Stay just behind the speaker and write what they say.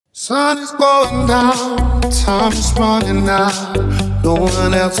Sun is going down, time is running out, no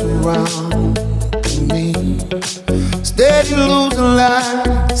one else around me. Steady losing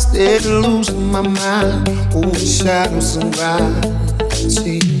light, steady losing my mind, over shadows and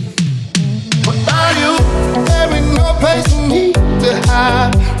gravity. Without you, there ain't no place for me to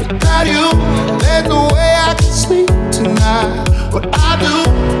hide. Without you, there's no way I can sleep tonight. What I do,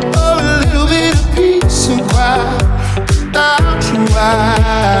 for a little bit of peace and quiet. Without you,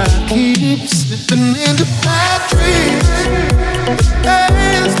 I keep slipping into bad dreams.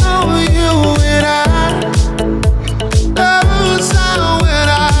 There's no you and I. No sound when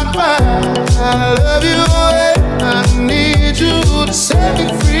I cry. I love you and I need you to set me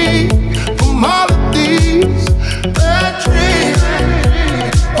free from all of these bad dreams.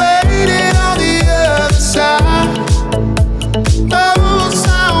 Waiting on the other side. No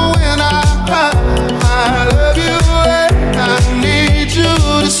sound when I cry. I love you and I need you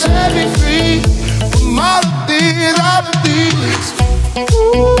to set me free from all of these,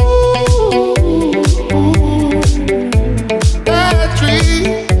 bad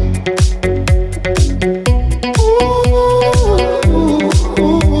dreams.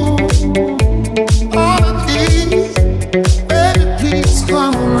 All of these, baby, please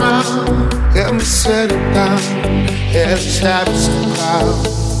come around. Help me settle down. Every shadow's a cloud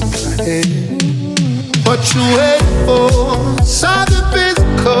ahead. What you waiting for? Something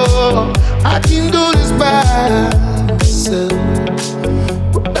physical. I can do this by myself.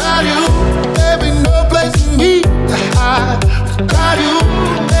 Without you, there ain't no place for me to hide. Without you,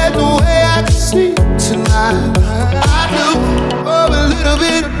 there's no way I can sleep tonight. I do, for a little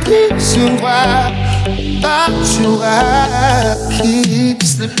bit of peace and quiet. Without you, I keep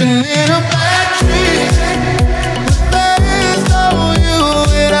slipping in a bad dream.